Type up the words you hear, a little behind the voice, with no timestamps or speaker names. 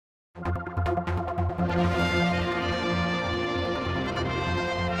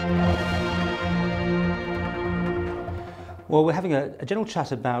Well, we're having a general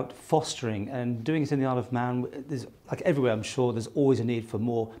chat about fostering and doing it in the Isle of Man. There's, like everywhere, I'm sure, there's always a need for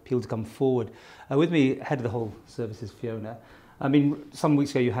more people to come forward. With me, head of the whole service is Fiona. I mean, some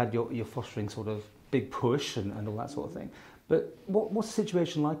weeks ago you had your fostering sort of big push and all that sort of thing. But what's the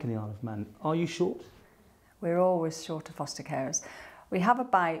situation like in the Isle of Man? Are you short? We're always short of foster carers. We have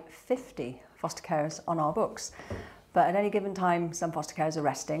about 50 foster carers on our books, but at any given time some foster carers are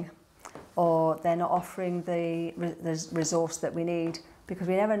resting, or they're not offering the resource that we need, because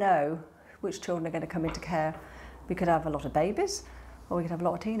we never know which children are going to come into care. We could have a lot of babies, or we could have a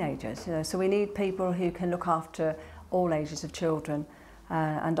lot of teenagers. You know, so we need people who can look after all ages of children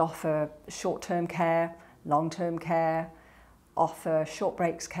and offer short-term care, long-term care, offer short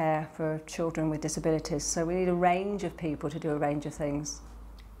breaks care for children with disabilities. So we need a range of people to do a range of things.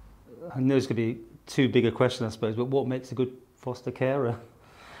 I know it's going to be too big a question, I suppose, but what makes a good foster carer?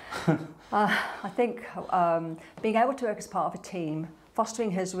 I think being able to work as part of a team. Fostering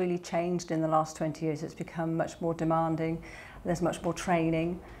has really changed in the last 20 years. It's become much more demanding. There's much more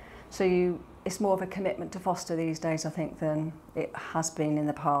training. So it's more of a commitment to foster these days, I think, than it has been in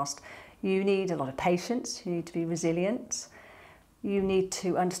the past. You need a lot of patience. You need to be resilient. You need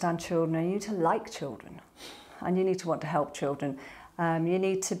to understand children, and you need to like children, and you need to want to help children. You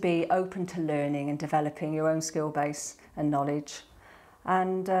need to be open to learning and developing your own skill base and knowledge.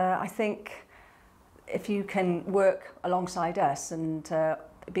 And I think if you can work alongside us and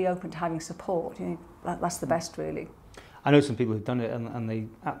be open to having support, you know, that's the best, really. I know some people who've done it and they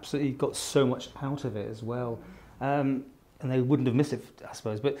absolutely got so much out of it as well. And they wouldn't have missed it, I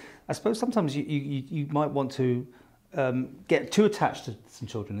suppose. But I suppose sometimes you might want to get too attached to some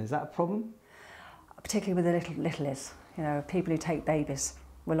children. Is that a problem? Particularly with the littlies. You know, people who take babies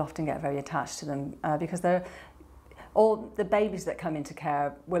will often get very attached to them because all the babies that come into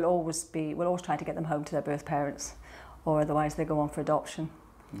care will always try to get them home to their birth parents, or otherwise they go on for adoption.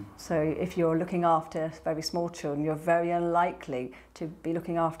 So if you're looking after very small children, you're very unlikely to be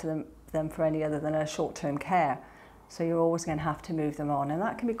looking after them for any other than a short-term care. So you're always going to have to move them on, and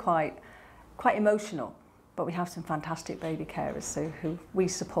that can be quite emotional. But we have some fantastic baby carers who we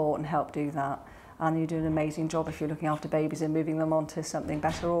support and help do that. And you do an amazing job if you're looking after babies and moving them on to something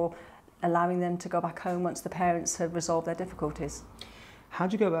better, or allowing them to go back home once the parents have resolved their difficulties. How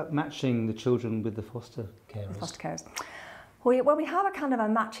do you go about matching the children with the foster carers? Foster carers. Well, we have a kind of a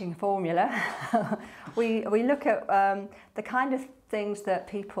matching formula. we look at the kind of things that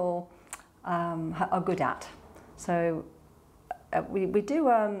people are good at. So we do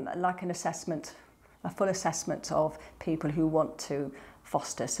like an assessment, a full assessment of people who want to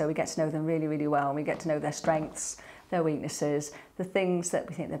foster. So we get to know them really, really well, and we get to know their strengths, their weaknesses, the things that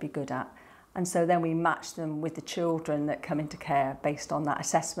we think they'd be good at. And so then we match them with the children that come into care based on that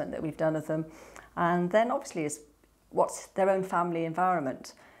assessment that we've done of them. And then obviously is what's their own family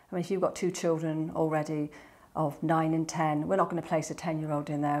environment. I mean, if you've got two children already of 9 and 10, we're not going to place a 10-year-old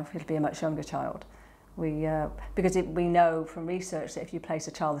in there. It'll be a much younger child. Because we know from research that if you place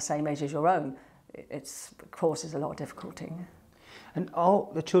a child the same age as your own, it causes a lot of difficulty. And are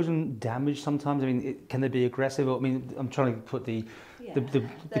the children damaged sometimes? I mean, can they be aggressive? I mean, I'm trying to put the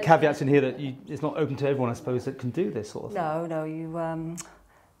caveats in here that it's not open to everyone, I suppose, that can do this sort of thing. No.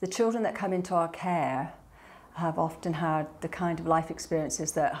 The children that come into our care have often had the kind of life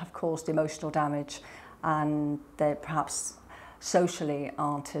experiences that have caused emotional damage, and they perhaps socially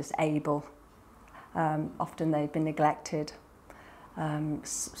aren't as able. Often they've been neglected.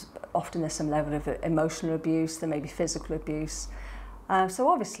 Often there's some level of emotional abuse, there may be physical abuse. So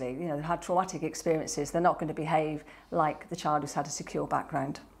obviously, you know, they've had traumatic experiences. They're not going to behave like the child who's had a secure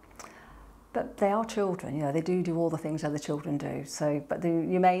background. But they are children, you know, they do all the things other children do. So, but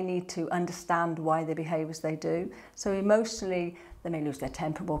you may need to understand why they behave as they do. So emotionally, they may lose their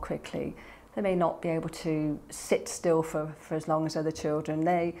temper more quickly. They may not be able to sit still for as long as other children.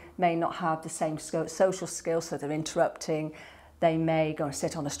 They may not have the same social skills, so they're interrupting. They may go and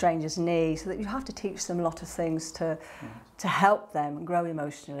sit on a stranger's knee, so that you have to teach them a lot of things to help them grow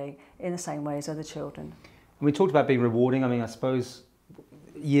emotionally in the same way as other children. And we talked about being rewarding. I mean, I suppose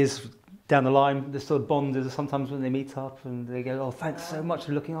years down the line, the sort of bond is sometimes when they meet up and they go, "Oh, thanks so much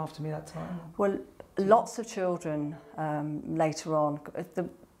for looking after me that time." Well, lots of children later on,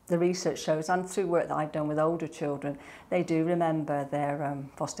 the research shows, and through work that I've done with older children, they do remember their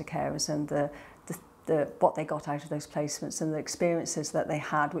foster carers and what they got out of those placements and the experiences that they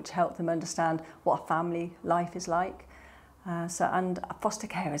had, which helped them understand what a family life is like. And foster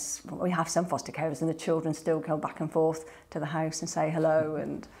carers, we have some foster carers, and the children still go back and forth to the house and say hello.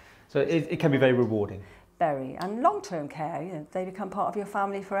 And So it can be very rewarding. Very. And long-term care, you know, they become part of your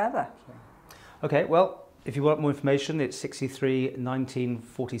family forever. Okay, well, if you want more information, it's 63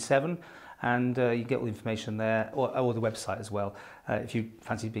 1947, and you get all the information there, or the website as well, if you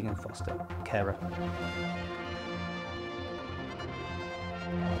fancy being a foster carer.